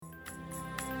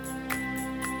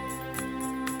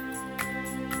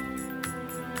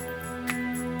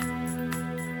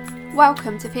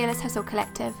Welcome to Fearless Hustle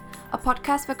Collective, a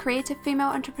podcast for creative female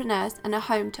entrepreneurs and a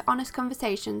home to honest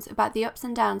conversations about the ups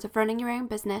and downs of running your own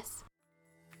business.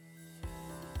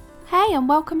 Hey, and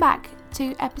welcome back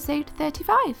to episode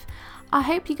 35. I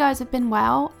hope you guys have been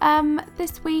well.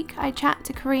 This week I chat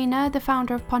to Karina, the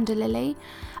founder of Ponder Lily.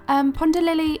 Ponder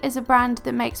Lily is a brand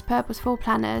that makes purposeful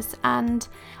planners, and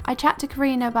I chat to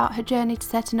Karina about her journey to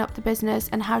setting up the business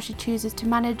and how she chooses to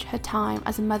manage her time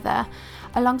as a mother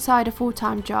alongside a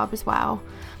full-time job as well.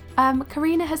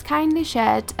 Karina has kindly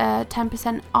shared a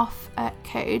 10% off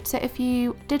code, so if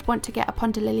you did want to get a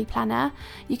Ponder Lily planner,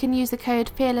 you can use the code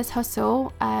Fearless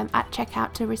Hustle at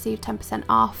checkout to receive 10%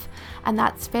 off, and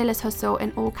that's Fearless Hustle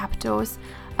in all capitals.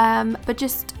 But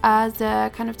just as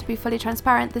to be fully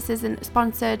transparent, this isn't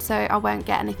sponsored, so I won't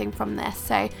get anything from this.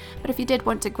 But if you did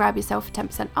want to grab yourself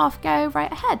 10% off, go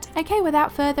right ahead. Okay,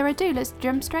 without further ado, let's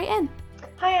jump straight in.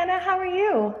 Hi Anna, how are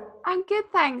you? I'm good,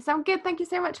 thanks. I'm good. Thank you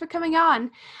so much for coming on.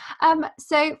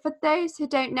 So for those who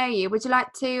don't know you, would you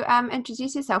like to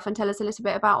introduce yourself and tell us a little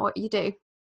bit about what you do?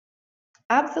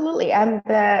 Absolutely. I'm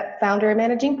the founder and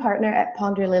managing partner at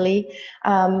Ponder Lily.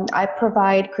 I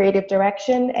provide creative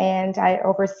direction and I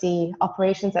oversee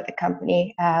operations at the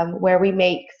company, where we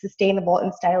make sustainable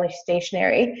and stylish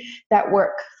stationery that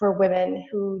work for women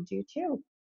who do too.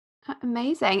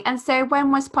 Amazing. And so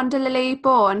when was Ponder Lily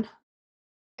born?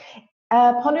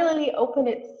 Ponder Lily opened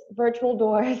its virtual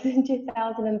doors in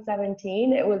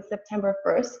 2017. It was September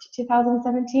 1st,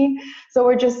 2017. So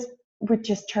we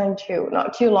just turned 2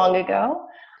 not too long ago.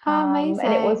 Amazing.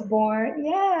 And it was born,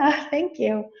 yeah, thank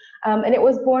you. And it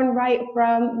was born right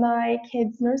from my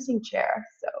kid's nursing chair.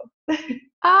 So.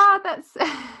 That's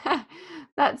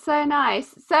that's so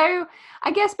nice. So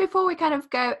I guess before we kind of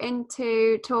go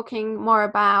into talking more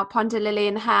about Ponder Lily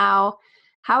and how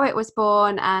it was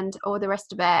born and all the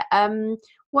rest of it,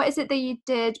 what is it that you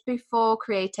did before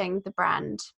creating the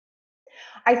brand?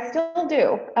 I still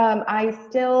do. I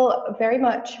still very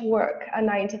much work a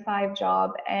 9-to-5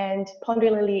 job, and Ponder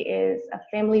Lily is a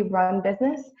family-run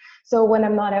business. So when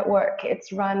I'm not at work,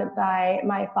 it's run by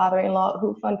my father-in-law,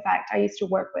 who, fun fact, I used to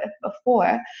work with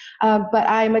before. But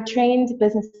I'm a trained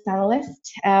business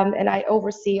analyst, and I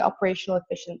oversee operational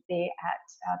efficiency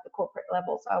at the corporate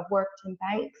level. So I've worked in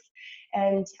banks,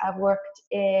 and I've worked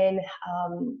in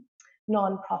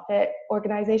nonprofit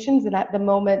organizations, and at the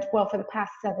moment, well, for the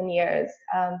past 7 years,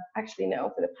 for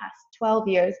the past 12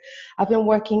 years, I've been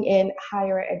working in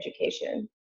higher education.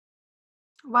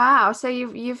 Wow, so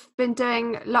you've been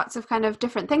doing lots of kind of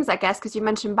different things, I guess, because you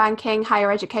mentioned banking,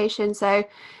 higher education, so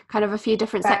kind of a few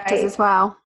different sectors as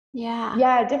well.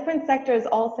 Yeah, different sectors,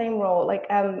 all same role. Like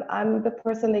I'm the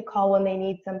person they call when they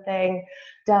need something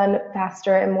done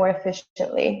faster and more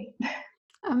efficiently.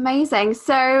 Amazing.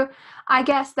 So I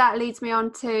guess that leads me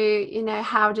on to,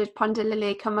 how did Ponder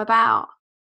Lily come about?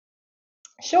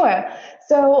 Sure.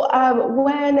 So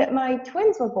when my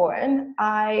twins were born,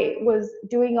 I was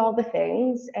doing all the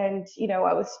things, and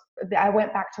I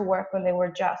went back to work when they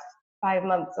were just 5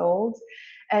 months old,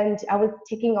 and I was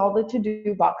ticking all the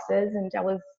to-do boxes, and I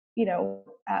was,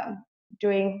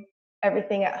 doing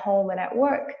everything at home and at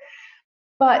work.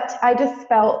 But I just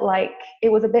felt like it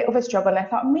was a bit of a struggle, and I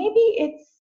thought maybe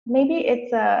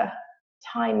it's a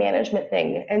time management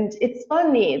thing. And it's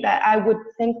funny that I would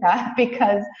think that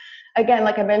because, again,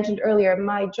 like I mentioned earlier,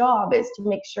 my job is to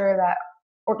make sure that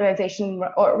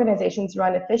organizations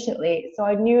run efficiently. So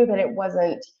I knew that it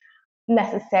wasn't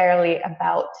necessarily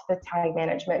about the time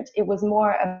management. It was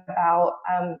more about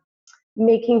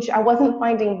making sure I wasn't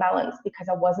finding balance because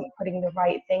I wasn't putting the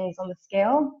right things on the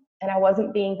scale, and I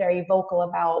wasn't being very vocal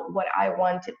about what I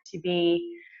wanted to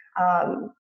be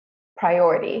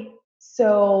priority.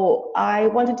 So I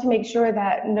wanted to make sure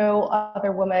that no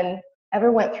other woman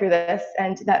ever went through this,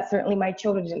 and that certainly my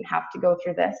children didn't have to go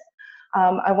through this.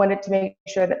 I wanted to make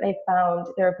sure that they found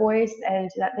their voice and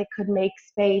that they could make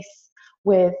space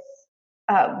within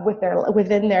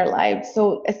their lives.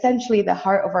 So essentially, the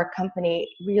heart of our company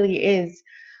really is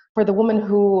for the woman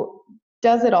who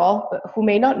does it all, but who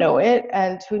may not know it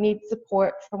and who needs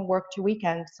support from work to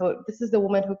weekend. So this is the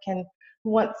woman who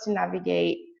wants to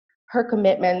navigate her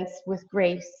commitments with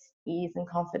grace, ease, and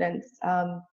confidence.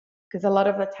 Because a lot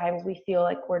of the times we feel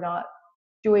like we're not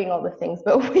doing all the things,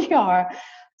 but we are.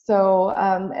 So,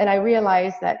 and I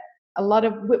realized that a lot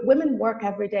of women work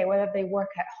every day, whether they work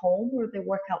at home or they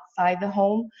work outside the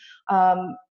home.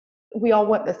 We all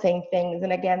want the same things.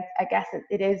 And again, I guess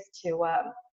it is to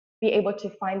be able to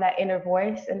find that inner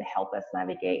voice and help us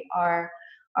navigate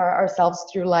ourselves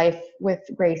through life with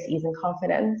grace, ease, and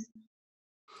confidence.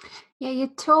 Yeah, you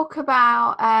talk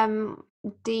about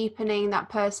deepening that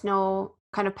personal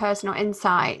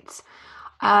insights.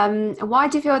 Why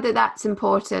do you feel that that's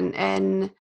important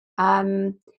in,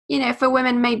 um, for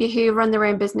women maybe who run their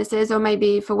own businesses, or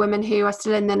maybe for women who are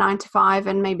still in the 9 to 5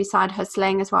 and maybe side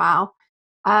hustling as well?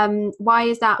 Why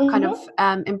is that kind of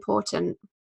Hmm. important?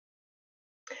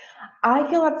 I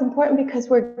feel that's important because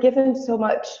we're given so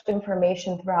much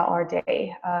information throughout our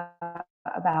day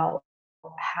about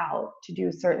how to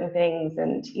do certain things.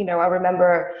 And, I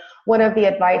remember one of the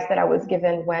advice that I was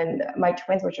given when my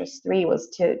twins were just 3 was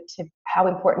to how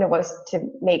important it was to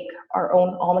make our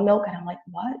own almond milk. And I'm like,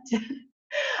 what?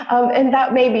 And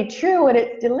that may be true and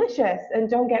it's delicious. And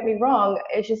don't get me wrong,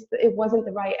 it's just, it wasn't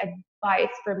the right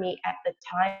advice for me at the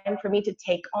time, for me to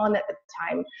take on at the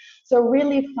time. So,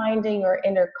 really finding your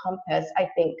inner compass, I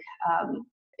think,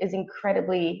 is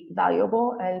incredibly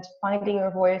valuable, and finding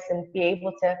your voice and be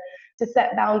able to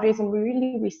set boundaries and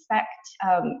really respect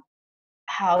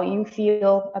how you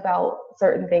feel about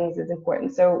certain things is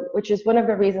important. So, which is one of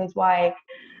the reasons why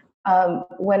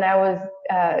when I was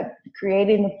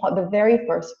creating the very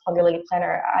first Ponder Lily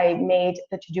planner, I made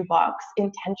the to-do box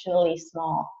intentionally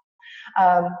small,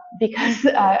 because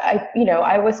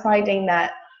I was finding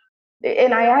that,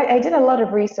 and I did a lot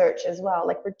of research as well.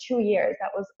 Like for 2 years,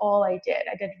 that was all I did.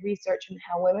 I did research on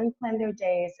how women plan their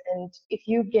days, and if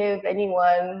you give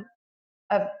anyone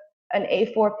a an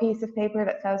A4 piece of paper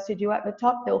that says to do at the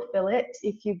top, they'll fill it.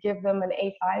 If you give them an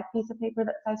A5 piece of paper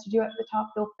that says to do at the top,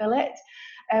 they'll fill it.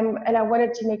 And I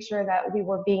wanted to make sure that we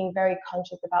were being very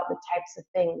conscious about the types of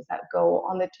things that go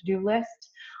on the to-do list.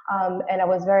 And I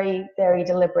was very, very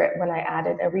deliberate when I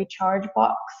added a recharge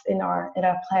box in our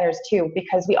planners too,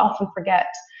 because we often forget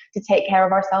to take care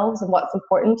of ourselves and what's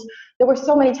important. There were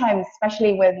so many times,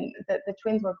 especially when the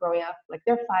twins were growing up, like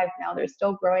they're 5 now, they're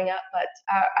still growing up, but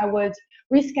I would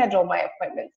reschedule my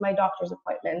appointments, my doctor's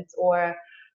appointments, or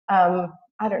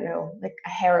I don't know, like a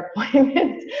hair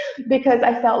appointment, because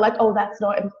I felt like, oh, that's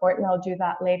not important, I'll do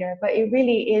that later. But it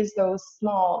really is those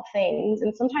small things,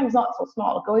 and sometimes not so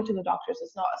small. Going to the doctor's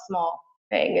is not a small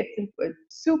thing, it's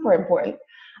super important.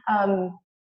 Um,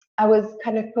 I was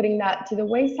kind of putting that to the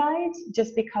wayside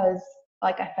just because,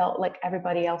 like, I felt like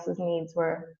everybody else's needs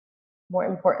were more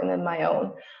important than my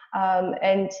own.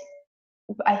 And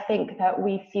I think that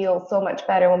we feel so much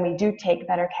better when we do take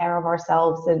better care of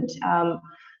ourselves, and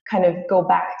kind of go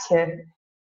back to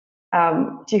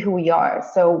who we are.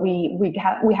 So we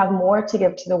have more to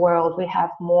give to the world. We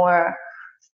have more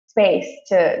space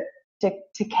to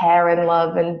care and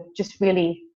love, and just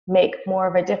really make more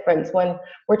of a difference when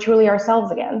we're truly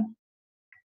ourselves again.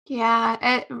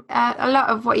 Yeah, a lot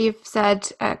of what you've said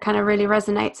kind of really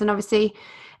resonates, and obviously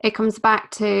it comes back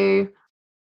to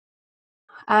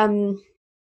um,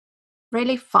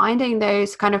 really finding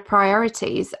those kind of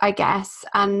priorities, I guess,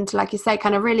 and like you say,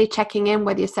 kind of really checking in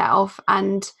with yourself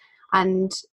and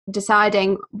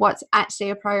deciding what's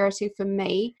actually a priority for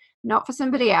me, not for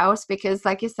somebody else, because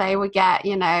like you say, we get,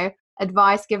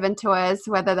 advice given to us,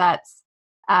 whether that's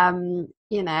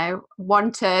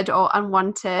wanted or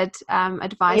unwanted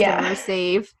advice that we Yeah.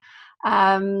 receive.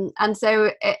 And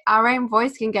so our own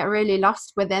voice can get really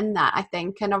lost within that, I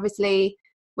think. And obviously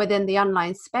within the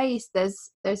online space,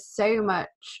 there's so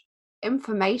much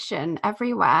information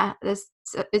everywhere.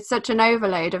 It's such an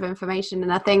overload of information,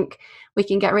 and I think we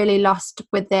can get really lost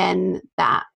within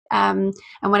that. And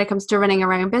when it comes to running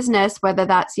our own business, whether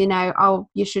that's, oh,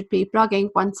 you should be blogging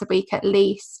once a week at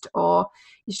least, or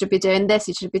you should be doing this,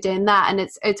 you should be doing that, and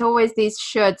it's always these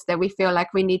shoulds that we feel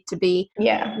like we need to be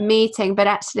Yeah. meeting. But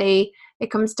actually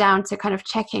it comes down to kind of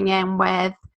checking in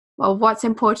with, well, what's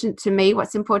important to me,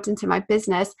 what's important to my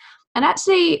business, and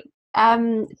actually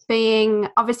being,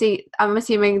 obviously I'm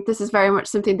assuming this is very much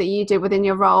something that you do within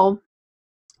your role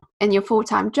in your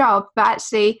full-time job, but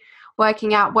actually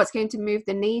working out what's going to move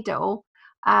the needle,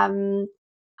 um,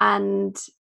 and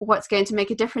what's going to make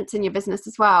a difference in your business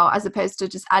as well, as opposed to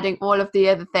just adding all of the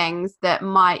other things that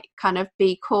might kind of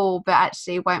be cool but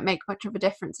actually won't make much of a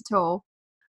difference at all.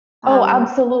 Oh, um,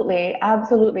 absolutely,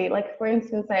 absolutely. Like for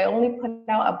instance, I only put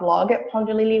out a blog at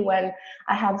Ponder Lily when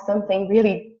I have something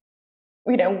really,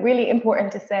 really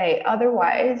important to say.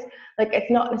 Otherwise, like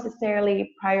it's not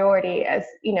necessarily priority as,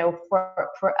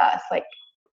 for us, like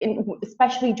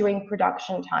especially during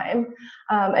production time.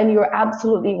 And you're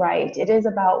absolutely right. It is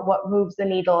about what moves the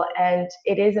needle, and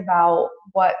it is about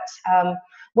what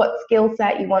skill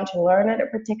set you want to learn at a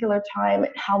particular time,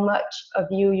 and how much of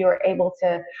you you're able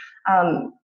to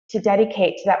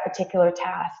dedicate to that particular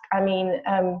task. I mean,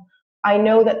 I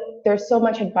know that there's so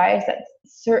much advice that's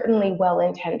certainly well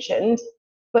intentioned,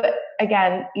 but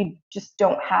again, you just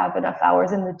don't have enough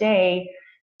hours in the day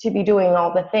to be doing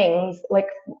all the things. Like,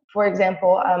 for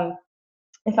example,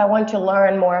 if I want to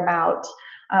learn more about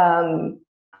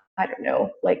I don't know,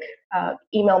 like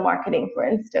email marketing, for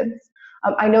instance.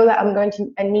 I know that I'm going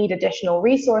to need additional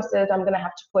resources. I'm going to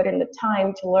have to put in the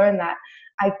time to learn that.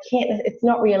 I can't, it's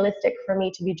not realistic for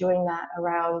me to be doing that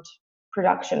around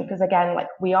production because, again, like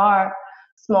we are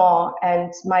small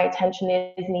and my attention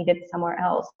is needed somewhere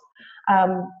else.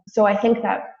 So I think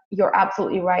that you're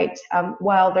absolutely right.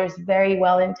 While there's very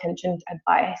well-intentioned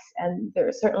advice, and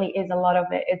there certainly is a lot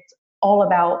of it, it's all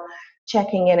about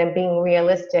checking in and being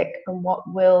realistic on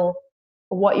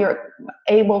what you're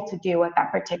able to do at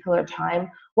that particular time,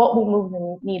 what will move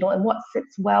the needle, and what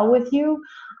sits well with you.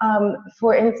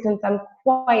 For instance, I'm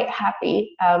quite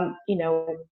happy,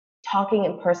 talking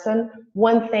in person.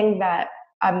 One thing that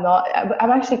I'm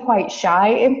actually quite shy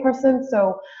in person.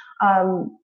 So,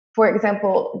 for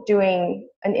example, doing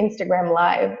an Instagram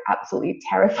live absolutely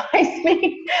terrifies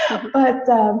me. But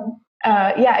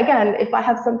yeah, again, if I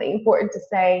have something important to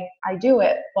say, I do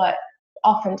it. But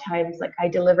oftentimes, like I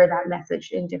deliver that message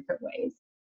in different ways.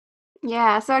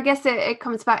 Yeah, so I guess it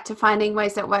comes back to finding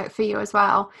ways that work for you as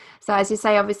well. So as you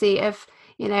say, obviously, if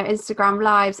Instagram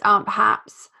lives aren't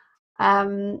perhaps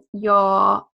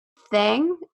your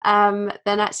thing, then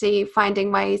actually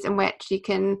finding ways in which you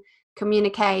can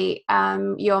communicate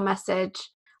your message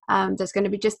that's going to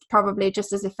be probably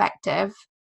just as effective,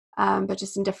 but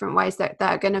just in different ways that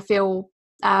are going to feel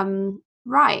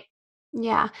right.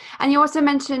 Yeah. And you also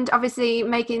mentioned obviously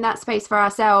making that space for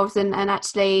ourselves and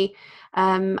actually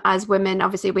as women,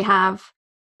 obviously we have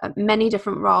many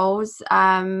different roles,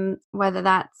 whether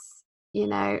that's,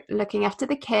 looking after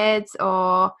the kids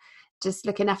or just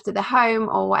looking after the home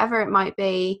or whatever it might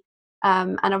be.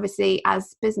 And obviously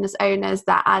as business owners,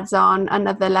 that adds on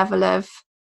another level of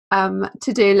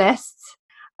to-do lists.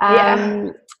 Yeah.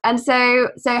 And so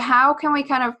how can we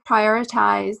kind of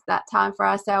prioritize that time for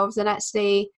ourselves and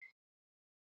actually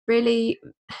really,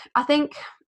 I think,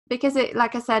 because it,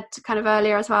 like I said kind of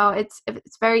earlier as well, it's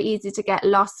very easy to get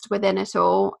lost within it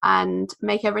all and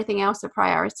make everything else a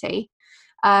priority.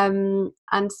 And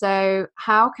so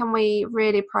how can we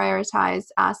really prioritize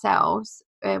ourselves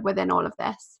within all of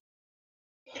this?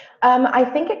 I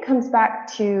think it comes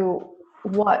back to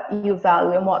what you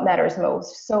value and what matters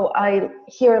most. So I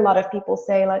hear a lot of people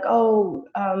say like, oh,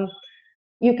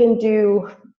 you can do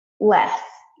less,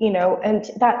 and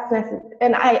that's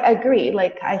and I agree.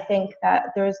 Like I think that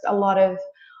there's a lot of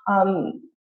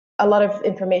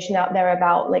information out there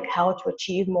about like how to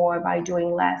achieve more by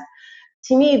doing less.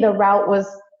 To me, the route was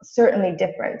certainly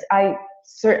different. I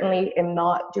certainly am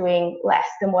not doing less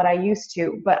than what I used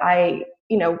to, but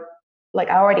like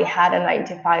I already had a 9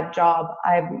 to 5 job.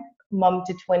 I'm mom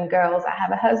to twin girls. I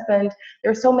have a husband.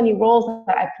 There are so many roles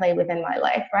that I play within my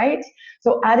life, right?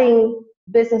 So adding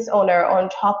business owner on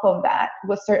top of that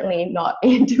was certainly not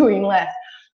doing less,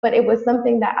 but it was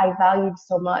something that I valued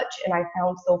so much and I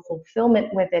found so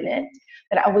fulfillment within it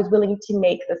that I was willing to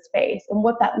make the space. And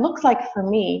what that looks like for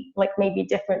me, like maybe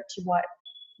different to what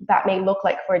that may look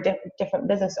like for a different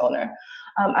business owner.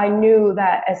 I knew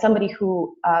that as somebody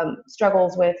who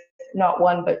struggles with not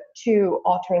one but two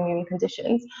autoimmune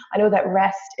conditions, I know that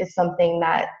rest is something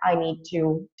that I need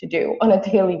to do on a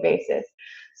daily basis.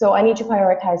 So I need to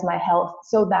prioritize my health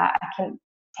so that I can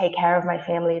take care of my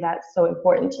family. That's so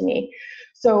important to me.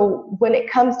 So when it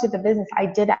comes to the business, I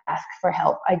did ask for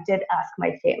help. I did ask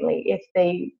my family if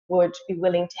they would be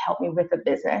willing to help me with the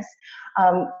business.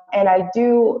 And I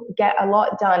do get a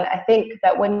lot done. I think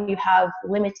that when you have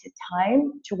limited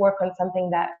time to work on something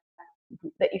that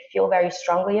you feel very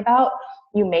strongly about,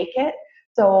 you make it.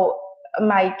 So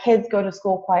my kids go to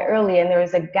school quite early and there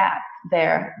is a gap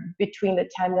there between the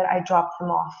time that I drop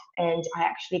them off and I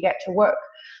actually get to work.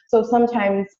 So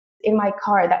sometimes in my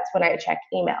car, that's when I check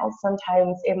emails.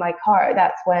 Sometimes in my car,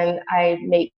 that's when I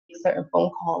make certain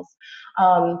phone calls.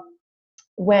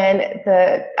 When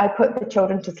I put the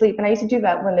children to sleep, and I used to do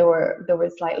that when they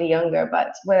were slightly younger,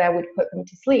 but when I would put them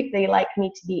to sleep, they like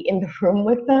me to be in the room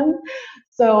with them.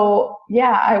 So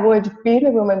yeah, I would be in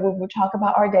the room and we would talk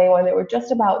about our day. When they were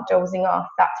just about dozing off,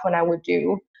 that's when I would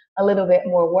do a little bit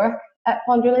more work at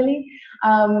Ponder Lily.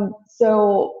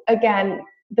 So again,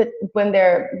 when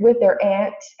they're with their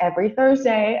aunt every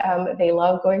Thursday, they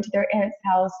love going to their aunt's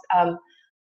house.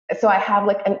 So I have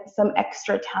like some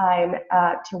extra time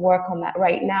to work on that.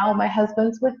 Right now, my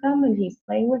husband's with them and he's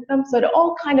playing with them. So it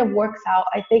all kind of works out.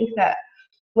 I think that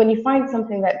when you find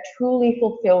something that truly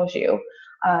fulfills you,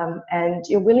 and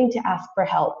you're willing to ask for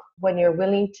help, when you're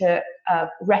willing to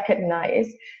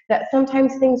recognize that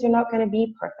sometimes things are not going to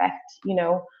be perfect,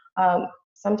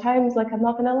 sometimes, like, I'm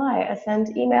not going to lie, I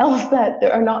send emails that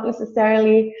are not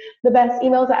necessarily the best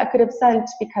emails that I could have sent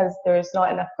because there's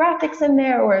not enough graphics in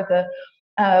there, or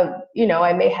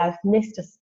I may have missed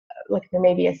like there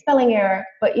may be a spelling error,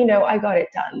 but I got it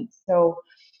done. So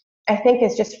I think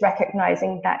it's just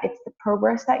recognizing that it's the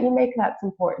progress that you make that's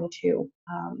important too.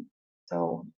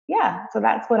 So yeah, so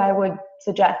that's what I would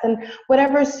suggest. And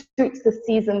whatever suits the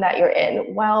season that you're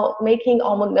in. While making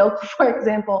almond milk, for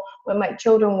example, when my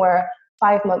children were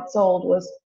 5 months old, was,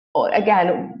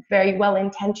 again, very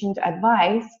well-intentioned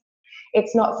advice.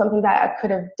 It's not something that I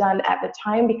could have done at the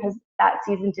time because that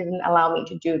season didn't allow me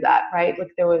to do that, right?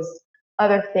 Like there was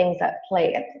other things at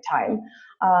play at the time.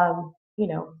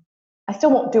 I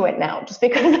still won't do it now just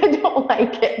because I don't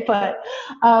like it, but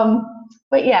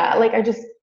yeah, like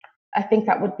I think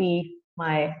that would be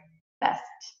my best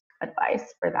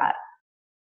advice for that.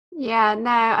 Yeah,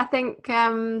 no, I think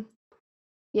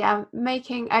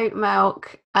making oat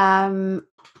milk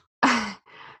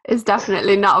is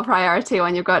definitely not a priority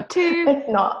when you've got It's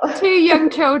not. two young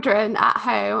children at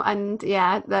home. And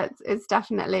yeah, it's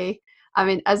definitely, I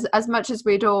mean, as much as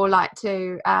we'd all like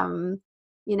to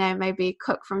maybe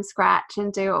cook from scratch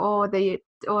and do all the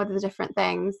different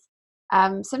things,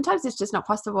 sometimes it's just not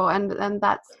possible, and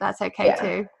that's okay Yeah.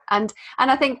 too. And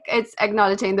I think it's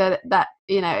acknowledging that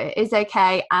it is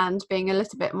okay, and being a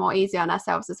little bit more easy on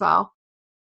ourselves as well.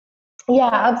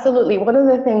 Yeah, absolutely. One of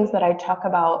the things that I talk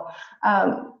about,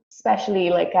 especially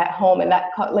like at home, and that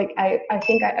I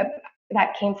think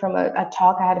that came from a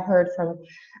talk I had heard from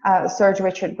Sir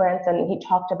Richard Branson. He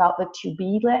talked about the to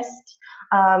be list.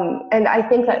 And I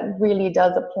think that really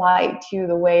does apply to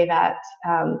the way that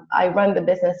I run the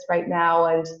business right now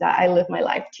and that I live my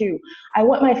life too. I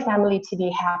want my family to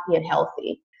be happy and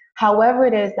healthy. However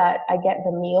it is that I get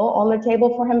the meal on the table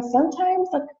for him, sometimes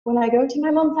like when I go to my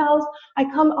mom's house, I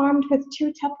come armed with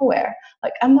 2 Tupperware.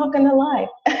 Like, I'm not gonna lie,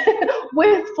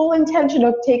 with full intention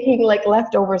of taking like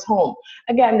leftovers home.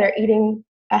 Again, they're eating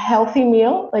a healthy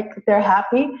meal, like they're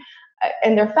happy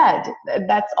and they're fed.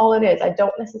 That's all it is. I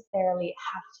don't necessarily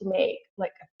have to make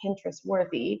like a Pinterest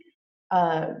worthy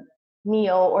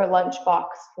meal or lunchbox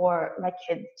for my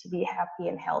kids to be happy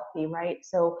and healthy, right?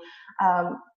 So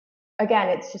again,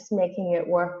 it's just making it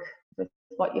work with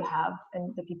what you have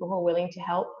and the people who are willing to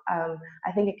help.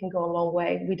 I think it can go a long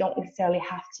way. We don't necessarily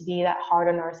have to be that hard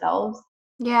on ourselves.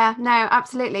 Yeah, no,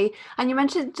 absolutely. And you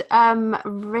mentioned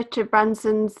Richard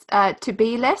Branson's to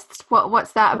be list.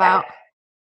 What's that about?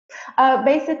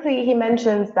 Basically, he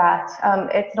mentions that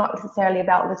it's not necessarily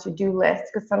about the to-do list,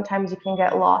 because sometimes you can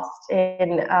get lost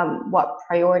in what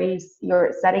priorities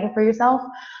you're setting for yourself.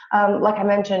 Like I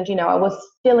mentioned, I was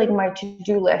filling my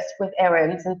to-do list with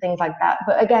errands and things like that.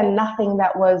 But again, nothing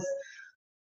that was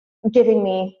giving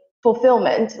me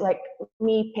fulfillment, like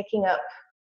me picking up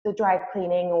the dry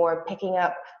cleaning or picking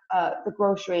up the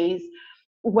groceries,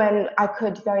 when I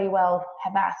could very well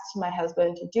have asked my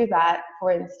husband to do that,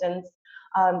 for instance.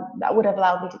 That would have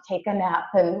allowed me to take a nap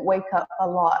and wake up a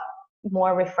lot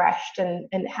more refreshed and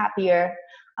happier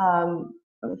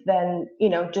than,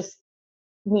 just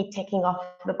me ticking off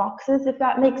the boxes, if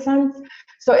that makes sense.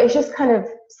 So it's just kind of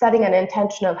setting an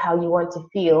intention of how you want to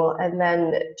feel and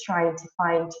then trying to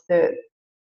find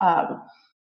um,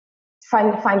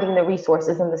 finding the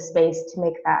resources and the space to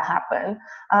make that happen.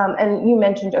 And you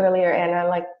mentioned earlier, Anna,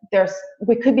 like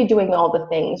we could be doing all the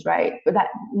things, right? But that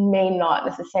may not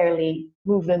necessarily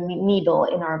move the needle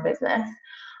in our business.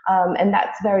 And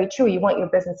that's very true. You want your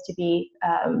business to be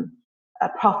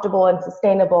profitable and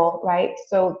sustainable, right?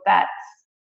 So that's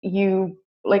you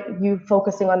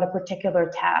focusing on a particular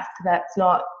task that's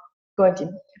not going to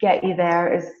get you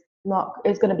there is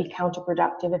going to be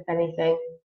counterproductive, if anything.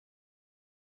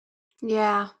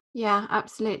 Yeah,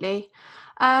 absolutely.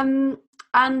 And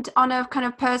on a kind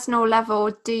of personal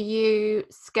level, do you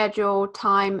schedule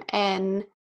time in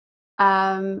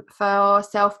for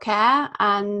self-care,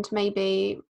 and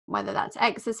maybe whether that's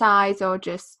exercise or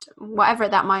just whatever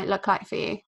that might look like for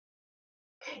you?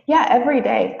 Yeah, every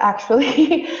day,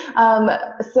 actually.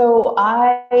 So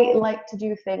I like to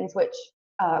do things which,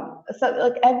 so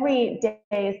like every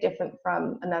day is different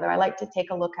from another. I like to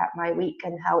take a look at my week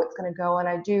and how it's going to go. And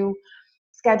I do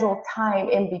schedule time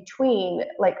in between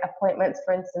like appointments,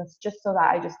 for instance, just so that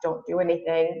I just don't do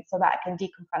anything, so that I can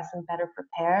decompress and better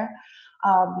prepare.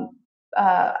 Um,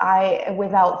 I,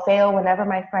 without fail, whenever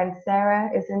my friend Sarah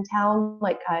is in town,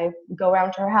 like I go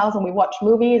around to her house and we watch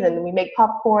movies and we make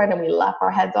popcorn and we laugh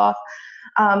our heads off.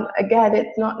 Again,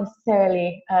 it's not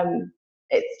necessarily,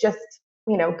 it's just,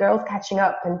 girls catching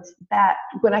up. And that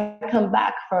when I come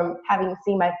back from having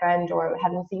seen my friend or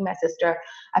having seen my sister,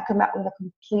 I come back with a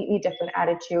completely different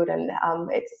attitude, and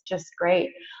it's just great.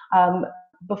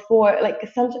 Before, like,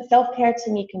 self-care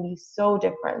to me can be so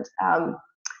different.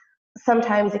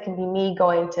 Sometimes it can be me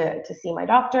going to see my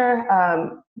doctor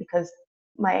because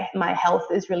my health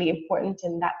is really important,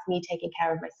 and that's me taking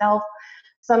care of myself.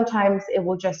 Sometimes it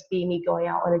will just be me going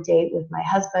out on a date with my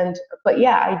husband. But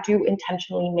yeah, I do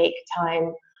intentionally make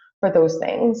time for those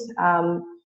things.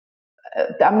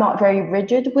 I'm not very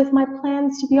rigid with my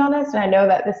plans, to be honest. And I know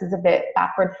that this is a bit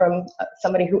backward from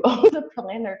somebody who owns a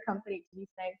planner company to be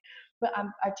saying, but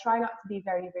I try not to be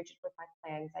very rigid with my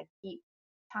plans. I keep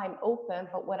time open,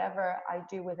 but whatever I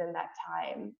do within that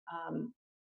time,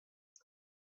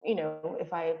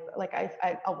 if I like,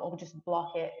 I'll just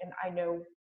block it, and I know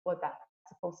what that's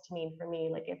supposed to mean for me.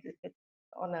 Like if it's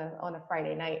on a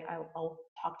Friday night, I'll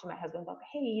talk to my husband about,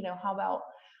 hey, how about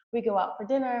we go out for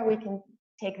dinner? We can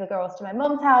take the girls to my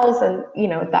mom's house, and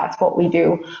that's what we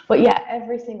do. But yeah,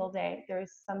 every single day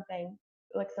there's something,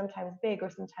 like sometimes big or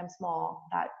sometimes small,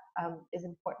 that is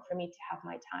important for me to have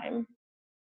my time.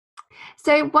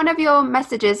 So one of your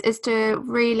messages is to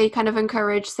really kind of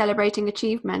encourage celebrating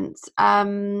achievements.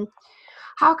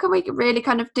 How can we really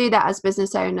kind of do that as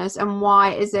business owners, and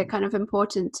why is it kind of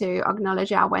important to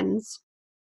acknowledge our wins?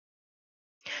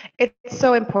 It's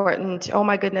so important. Oh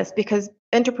my goodness, because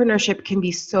entrepreneurship can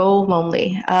be so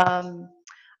lonely. And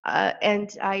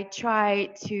I try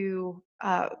to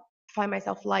find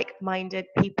myself like-minded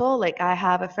people. Like I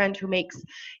have a friend who makes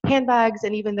handbags,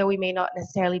 and even though we may not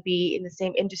necessarily be in the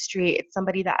same industry, it's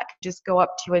somebody that I can just go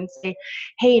up to and say,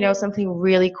 hey, something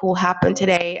really cool happened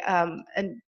today.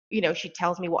 And she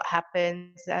tells me what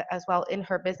happens as well in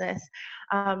her business.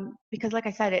 Because like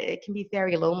I said, it can be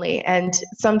very lonely, and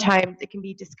sometimes it can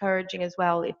be discouraging as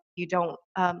well if you don't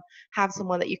have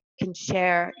someone that you can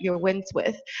share your wins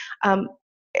with.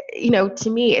 To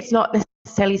me, it's not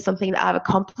necessarily something that I've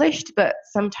accomplished, but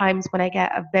sometimes when I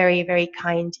get a very, very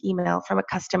kind email from a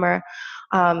customer,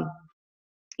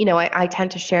 I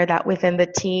tend to share that within the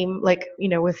team, like,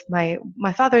 with my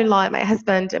father-in-law and my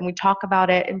husband, and we talk about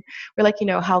it, and we're like,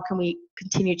 how can we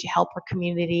continue to help our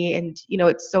community? And,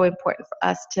 it's so important for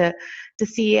us to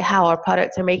see how our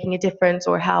products are making a difference,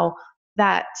 or how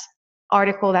that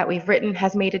article that we've written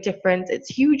has made a difference. It's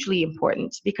hugely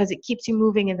important because it keeps you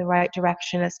moving in the right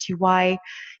direction as to why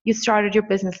you started your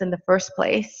business in the first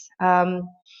place.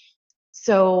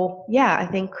 So yeah, I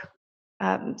think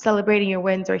celebrating your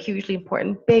wins are hugely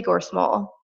important, big or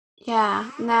small. Yeah,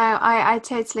 no, I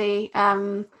totally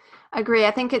agree.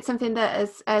 I think it's something that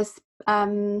has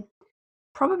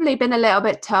probably been a little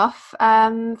bit tough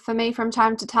for me from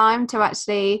time to time to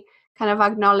actually kind of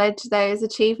acknowledge those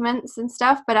achievements and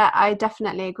stuff. But I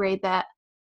definitely agree that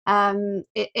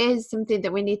it is something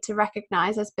that we need to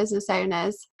recognize as business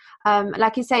owners.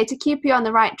 Like you say, to keep you on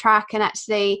the right track, and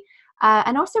actually,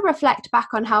 and also reflect back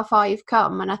on how far you've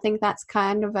come. And I think that's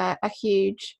kind of a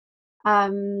huge,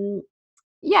 kind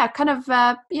of,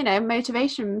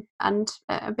 motivation and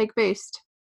a big boost.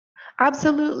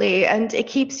 Absolutely. And it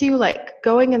keeps you like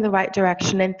going in the right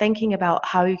direction and thinking about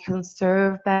how you can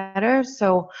serve better.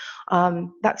 So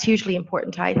that's hugely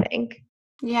important, I think.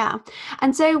 Yeah.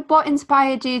 And so what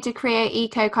inspired you to create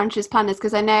eco-conscious planners?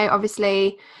 Because I know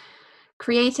obviously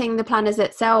creating the planners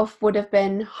itself would have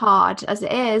been hard as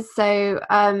it is. So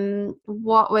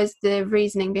what was the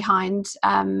reasoning behind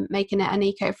making it an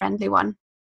eco-friendly one?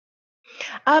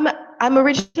 I'm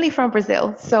originally from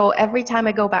Brazil, so every time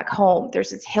I go back home,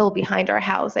 there's this hill behind our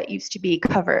house that used to be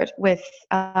covered with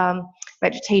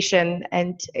vegetation,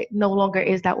 and it no longer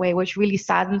is that way, which really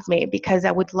saddens me because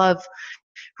I would love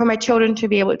for my children to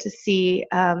be able to see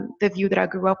the view that I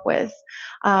grew up with.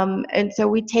 And so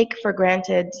we take for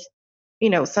granted,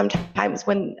 sometimes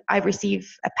when I receive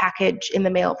a package in the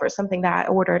mail for something that I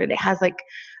ordered and it has like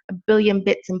a billion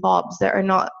bits and bobs that are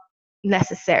not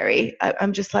necessary.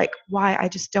 I'm just like, why? I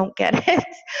just don't get it.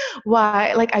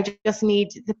 Why? Like, I just need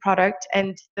the product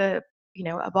and a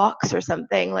box or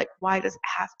something. Like, why does it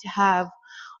have to have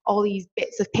all these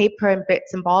bits of paper and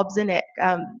bits and bobs in it?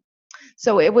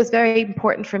 So it was very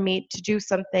important for me to do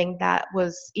something that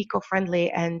was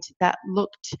eco-friendly and that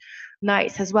looked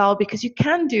nice as well, because you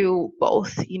can do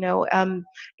both.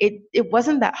 It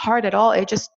wasn't that hard at all. It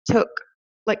just took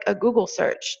like a Google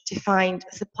search to find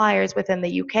suppliers within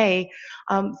the UK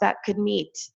that could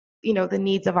meet the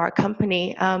needs of our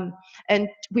company, and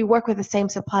we work with the same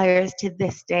suppliers to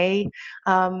this day,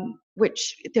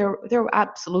 which they're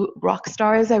absolute rock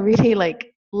stars. I really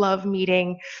love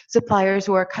meeting suppliers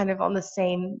who are kind of on the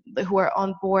same, who are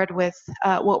on board with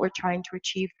what we're trying to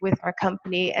achieve with our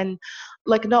company, and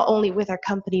like not only with our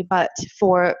company but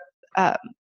for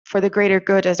the greater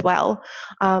good as well.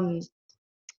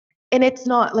 And it's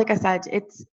not, like I said,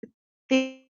 it's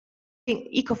the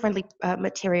eco-friendly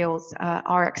materials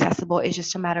are accessible. It's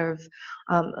just a matter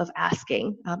of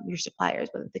asking your suppliers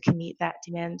whether they can meet that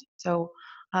demand. So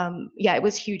yeah, it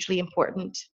was hugely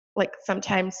important. Like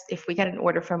sometimes if we get an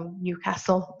order from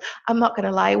Newcastle, I'm not going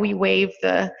to lie, we waive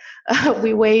the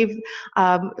we waive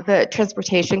the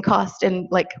transportation cost, and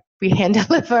like we hand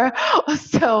deliver.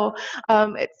 So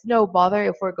it's no bother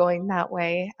if we're going that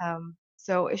way.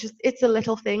 So it's the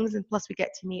little things, and plus we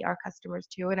get to meet our customers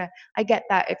too. And I get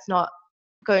that it's not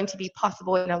going to be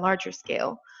possible in a larger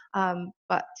scale.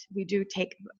 But we do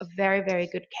take a very, very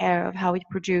good care of how we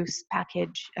produce,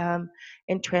 package,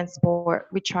 and transport.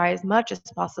 We try as much as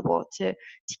possible to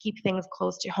keep things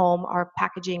close to home. Our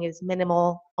packaging is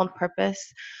minimal on purpose.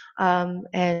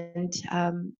 And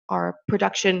our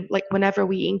production, like whenever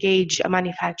we engage a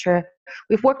manufacturer,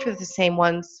 we've worked with the same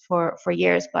ones for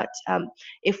years, but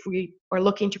if we are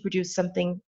looking to produce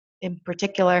something in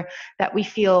particular that we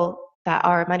feel that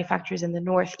our manufacturers in the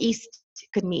Northeast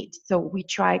could meet. So we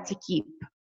try to keep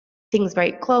things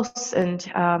very close, and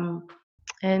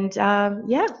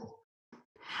yeah.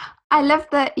 I love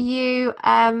that you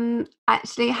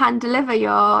actually hand deliver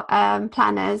your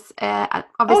planners. Oh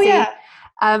Obviously,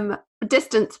 yeah.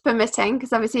 distance permitting,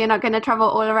 because obviously you're not going to travel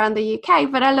all around the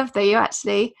UK. But I love that you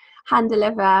actually hand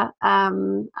deliver,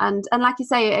 and like you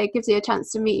say, it gives you a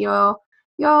chance to meet your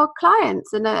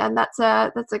clients, and that's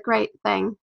a great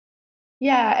thing.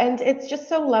 Yeah, and it's just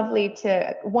so lovely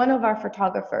to one of our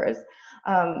photographers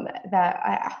that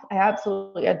I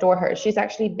absolutely adore her. She's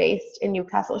actually based in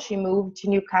Newcastle. She moved to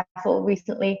Newcastle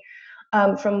recently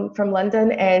from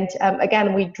London, and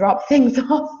again we drop things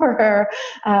off for her.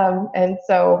 And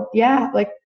so yeah,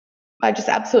 like I just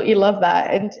absolutely love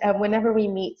that. And whenever we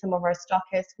meet some of our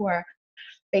stockists who are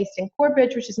based in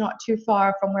Corbridge, which is not too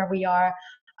far from where we are,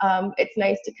 it's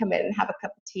nice to come in and have a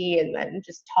cup of tea and then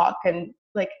just talk. And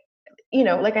like, you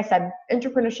know, like I said,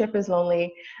 entrepreneurship is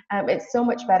lonely. It's so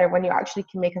much better when you actually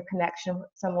can make a connection with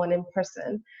someone in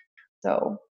person.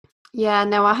 So Yeah,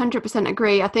 no, I 100%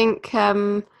 agree. I think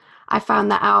I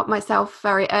found that out myself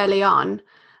very early on,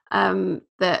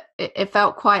 that it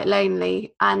felt quite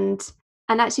lonely, and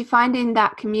actually finding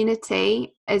that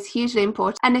community is hugely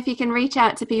important. And if you can reach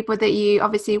out to people that you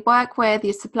obviously work with,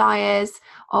 your suppliers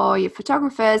or your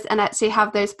photographers, and actually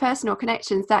have those personal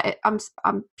connections,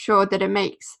 I'm sure that it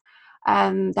makes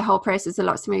the whole process a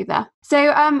lot smoother.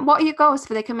 So, what are your goals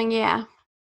for the coming year?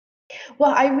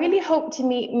 well, I really hope to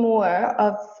meet more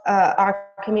of our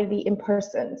community in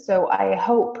person. So I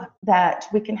hope that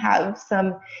we can have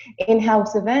some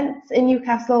in-house events in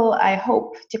Newcastle. I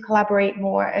hope to collaborate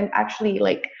more and actually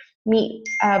like meet,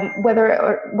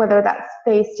 whether that's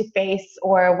face to face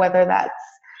or whether that's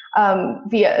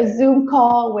via a Zoom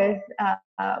call with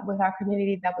our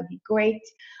community. That would be great.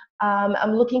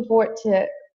 I'm looking forward to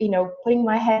putting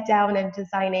my head down and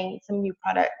designing some new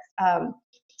products.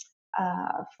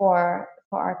 For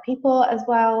our people as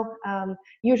well.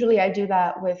 Usually I do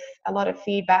that with a lot of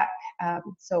feedback.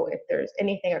 So if there's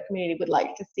anything our community would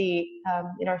like to see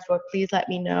in our store, please let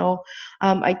me know.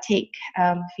 I take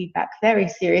feedback very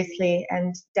seriously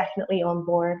and definitely on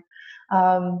board.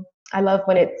 I love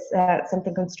when it's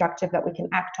something constructive that we can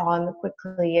act on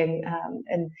quickly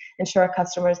and ensure our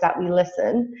customers that we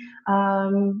listen.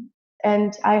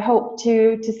 And I hope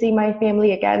to see my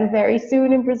family again very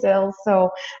soon in Brazil.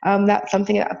 So that's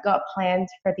something that I've got planned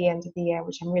for the end of the year,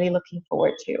 which I'm really looking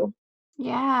forward to.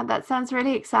 Yeah, that sounds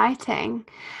really exciting.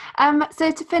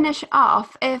 So to finish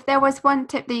off, if there was one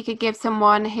tip that you could give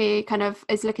someone who kind of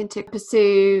is looking to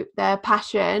pursue their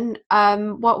passion,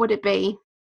 what would it be?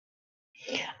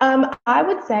 I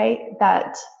would say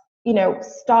that,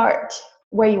 start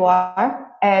where you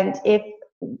are, and if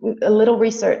a little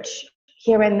research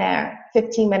here and there,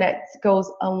 15 minutes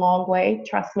goes a long way,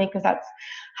 trust me, because that's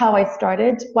how I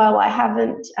started. While I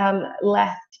haven't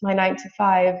left my 9 to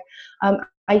 5,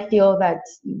 I feel that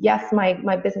yes, my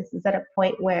business is at a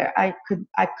point where I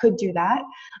could do that.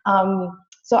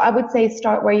 So I would say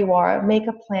start where you are, make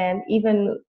a plan,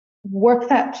 even work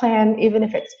that plan, even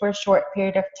if it's for a short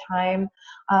period of time.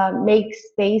 Make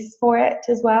space for it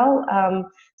as well.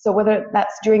 So whether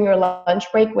that's during your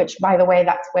lunch break, which by the way,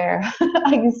 that's where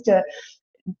I used to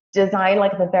design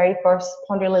like the very first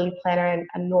Ponder Lily planner and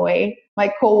annoy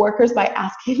my coworkers by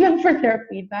asking them for their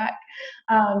feedback.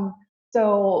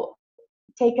 So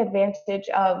take advantage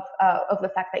of the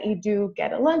fact that you do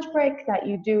get a lunch break, that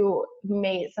you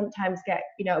may sometimes get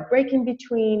a break in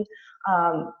between.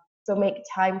 So make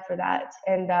time for that,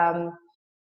 and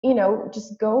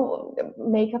just go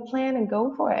make a plan and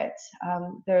go for it.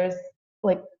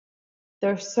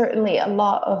 There's certainly a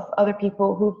lot of other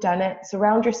people who've done it.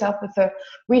 Surround yourself with the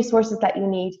resources that you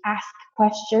need. Ask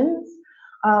questions.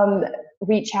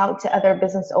 Reach out to other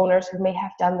business owners who may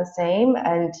have done the same,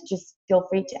 and just feel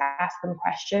free to ask them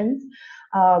questions.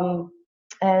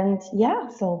 And yeah,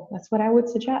 so that's what I would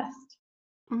suggest.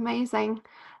 Amazing.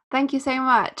 Thank you so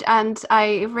much. And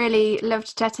I really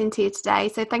loved chatting to you today.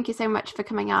 So thank you so much for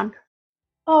coming on.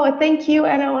 Oh, thank you,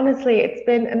 Anna. Honestly, it's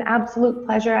been an absolute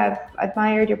pleasure. I've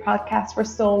admired your podcast for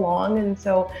so long, and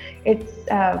so it's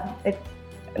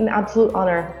an absolute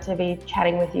honor to be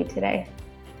chatting with you today.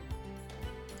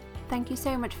 Thank you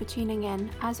so much for tuning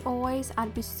in. As always,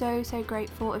 I'd be so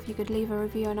grateful if you could leave a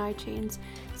review on iTunes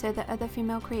so that other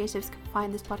female creatives can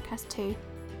find this podcast too.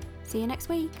 See you next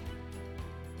week.